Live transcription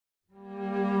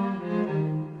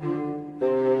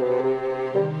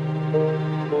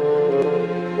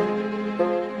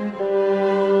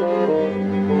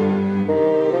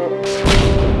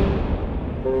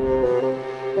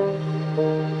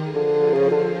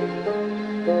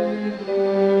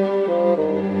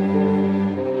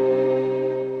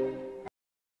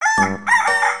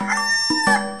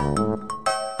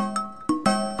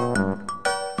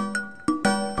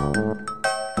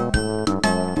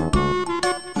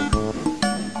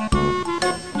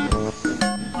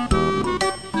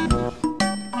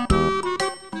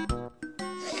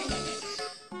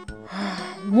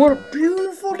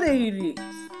ladies.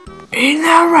 Ain't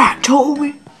that right,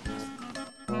 Toby?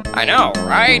 I know,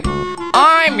 right?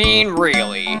 I mean,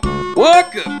 really,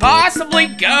 what could possibly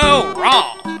go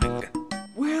wrong?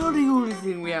 Well, the only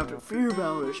thing we have to fear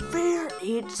about is fear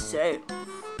itself.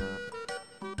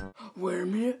 Wait a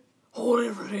minute. Hold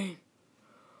everything.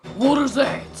 What is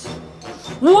that?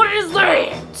 What is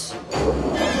that?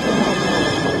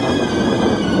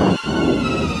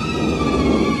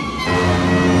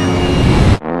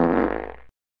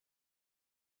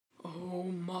 Oh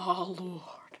my lord.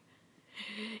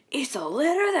 It's a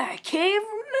letter that came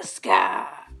from the sky.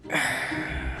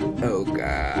 Oh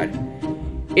god.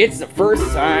 It's the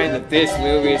first sign that this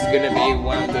movie is gonna be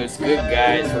one of those good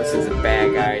guys versus the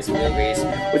bad guys movies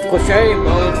with cliche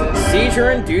moments and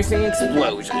seizure-inducing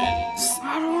explosions.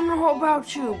 I don't know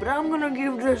about you, but I'm gonna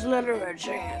give this letter a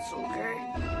chance, okay?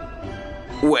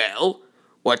 Well,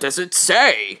 what does it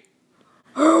say?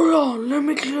 Hold on, let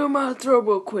me clear my throat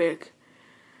real quick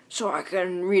so I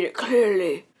can read it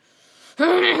clearly.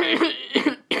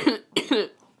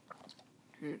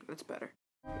 That's better.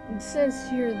 It says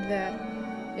here that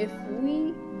if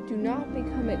we do not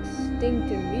become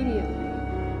extinct immediately,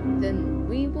 then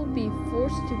we will be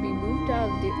forced to be moved out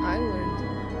of the island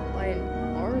by an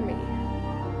army.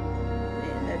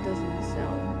 Man, that doesn't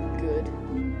sound good.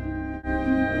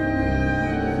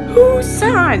 Who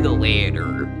signed the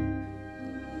letter?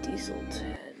 Diesel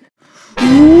 10.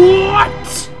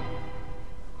 What?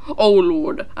 Oh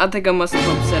lord, I think I must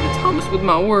have upset Thomas with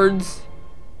my words.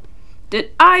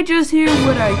 Did I just hear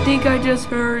what I think I just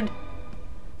heard?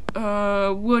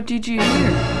 What did you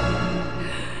hear?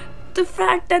 The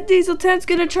fact that Diesel 10's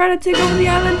gonna try to take over the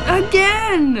island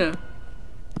again!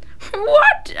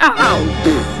 What? Oh,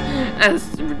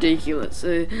 that's ridiculous.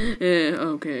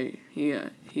 Okay, yeah,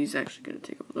 he's actually gonna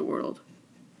take over the world.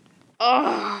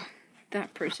 Ugh,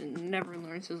 that person never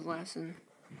learns his lesson.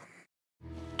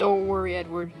 Don't worry,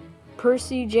 Edward.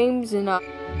 Percy, James, and I...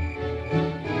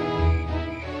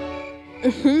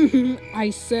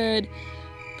 I said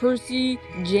Percy,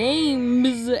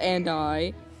 James, and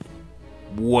I.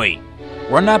 Wait,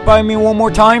 run that by me one more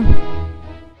time?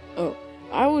 Oh,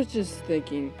 I was just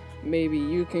thinking maybe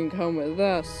you can come with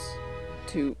us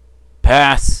to...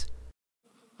 Pass.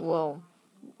 Well,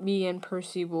 me and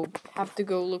Percy will have to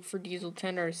go look for Diesel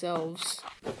 10 ourselves.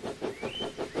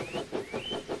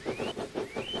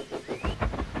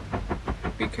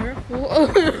 Be careful.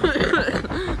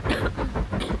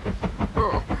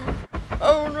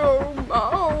 Oh no,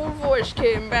 my old voice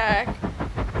came back.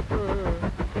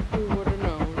 Who would have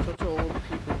known such old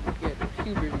people would get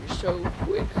puberty so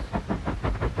quick?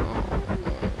 Oh,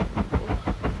 no.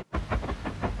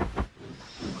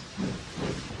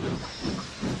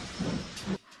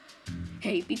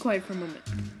 Hey, be quiet for a moment.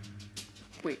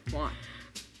 Wait, why?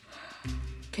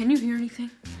 Can you hear anything?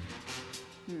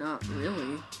 Not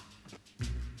really.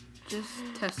 Just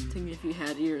testing if you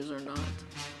had ears or not.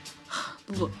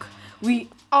 Look, we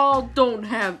all don't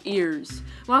have ears.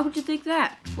 Why would you think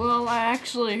that? Well, I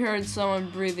actually heard someone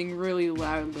breathing really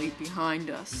loudly behind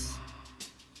us.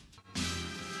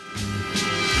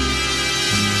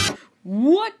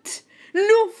 What?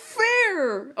 No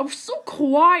fair! I'm so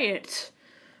quiet.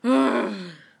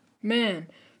 Man,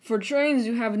 for trains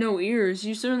who have no ears,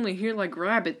 you certainly hear like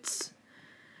rabbits.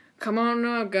 Come on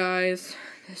now, guys.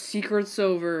 The secret's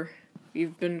over.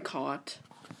 You've been caught.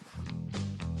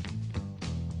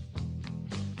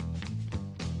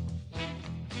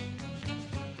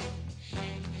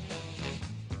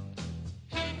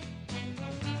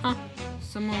 Huh.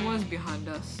 Someone was behind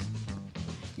us.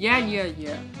 Yeah.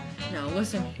 Now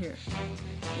listen here.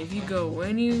 If you go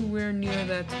anywhere near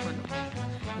that tunnel,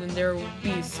 then there will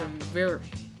be some very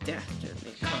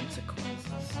dastardly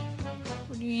consequences.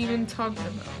 What are you even talking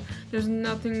about? There's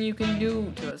nothing you can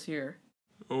do to us here.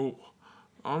 Oh,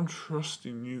 I'm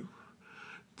trusting you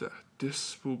that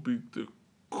this will be the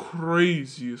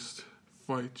craziest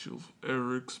fight you'll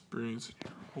ever experience in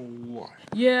your whole life.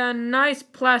 Yeah, nice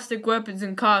plastic weapons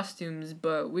and costumes,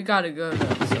 but we gotta go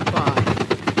to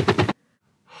survive.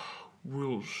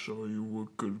 We'll show you a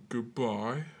good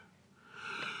goodbye.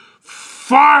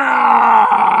 Fire!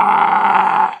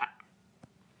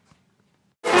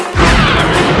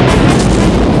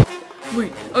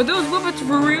 Wait, are those weapons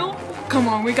for real? Come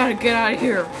on, we gotta get out of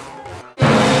here.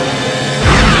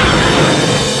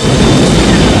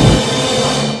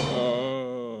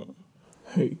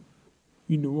 Hey,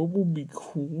 you know what would be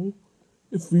cool?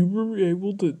 If we were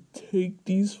able to take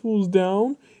these fools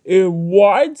down in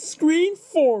widescreen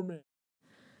format.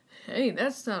 Hey,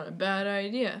 that's not a bad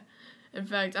idea. In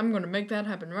fact, I'm gonna make that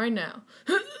happen right now.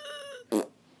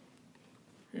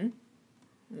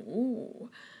 Ooh.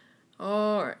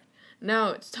 Alright, Now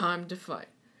it's time to fight.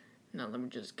 Now let me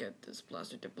just get this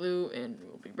blaster to blue and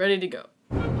we'll be ready to go.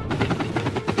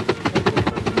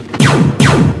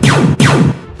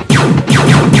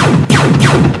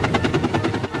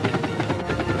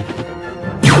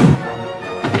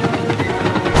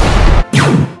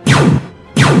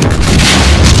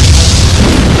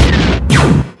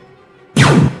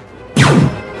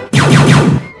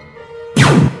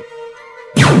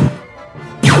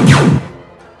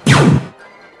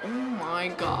 My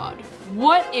God,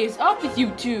 what is up with you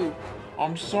two?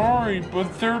 I'm sorry,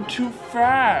 but they're too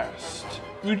fast.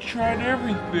 We tried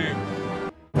everything.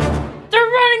 They're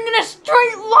running in a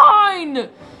straight line!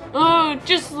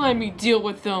 Just let me deal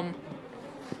with them.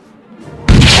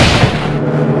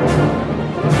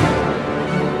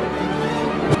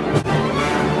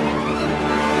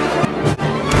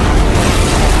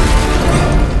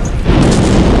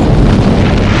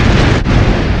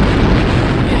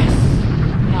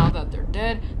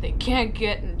 They can't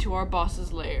get into our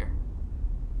boss's lair.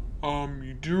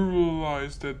 You do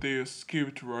realize that they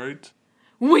escaped, right?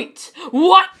 Wait,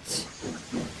 what?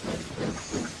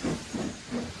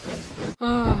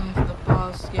 If the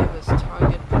boss gave us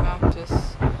target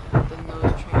practice, then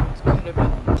those trains could have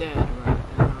been dead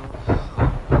right now.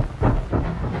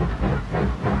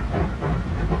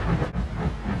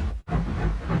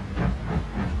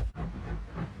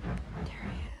 There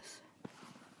he is.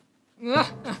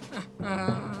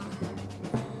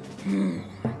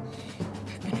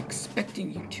 I've been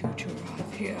expecting you two to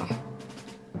arrive here.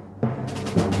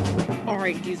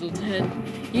 Alright,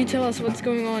 Dieselhead, you tell us what's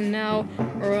going on now,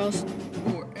 or else...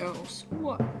 Or else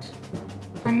what?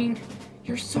 I mean,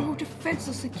 you're so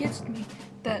defenseless against me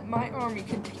that my army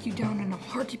can take you down in a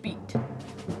heartbeat.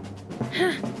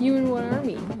 Huh, you and what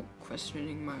army?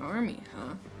 Questioning my army,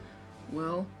 huh?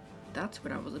 Well, that's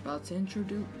what I was about to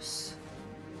introduce.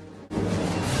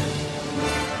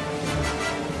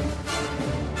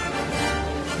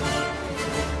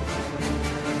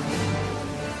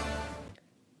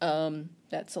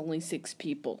 That's only 6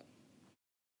 people.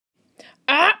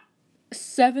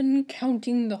 7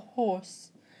 counting the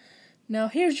horse. Now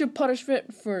here's your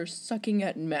punishment for sucking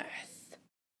at math.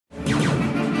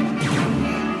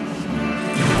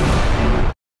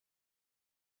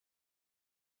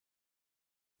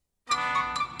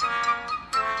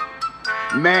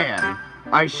 Man,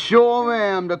 I sure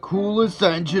am the coolest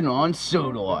engine on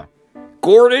Sodor.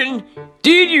 Gordon,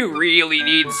 did you really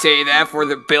need to say that for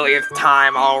the billionth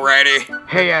time already?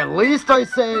 Hey, at least I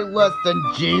say it less than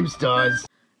James does.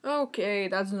 Okay,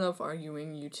 that's enough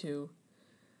arguing, you two.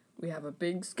 We have a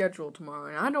big schedule tomorrow,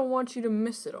 and I don't want you to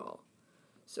miss it all.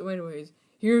 So anyways,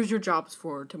 here's your jobs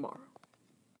for tomorrow.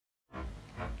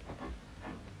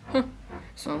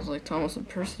 Sounds like Thomas and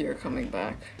Percy are coming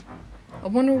back. I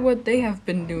wonder what they have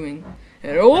been doing.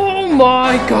 And oh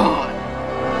my God!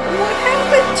 What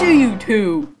happened to you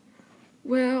two?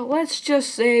 Well, let's just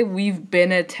say we've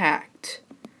been attacked.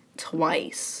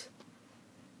 Twice.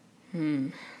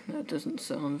 That doesn't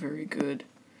sound very good.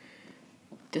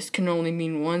 This can only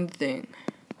mean one thing.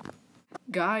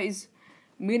 Guys,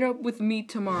 meet up with me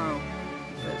tomorrow,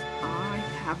 because I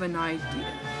have an idea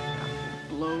that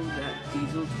will blow that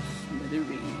diesel to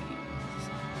smithereens.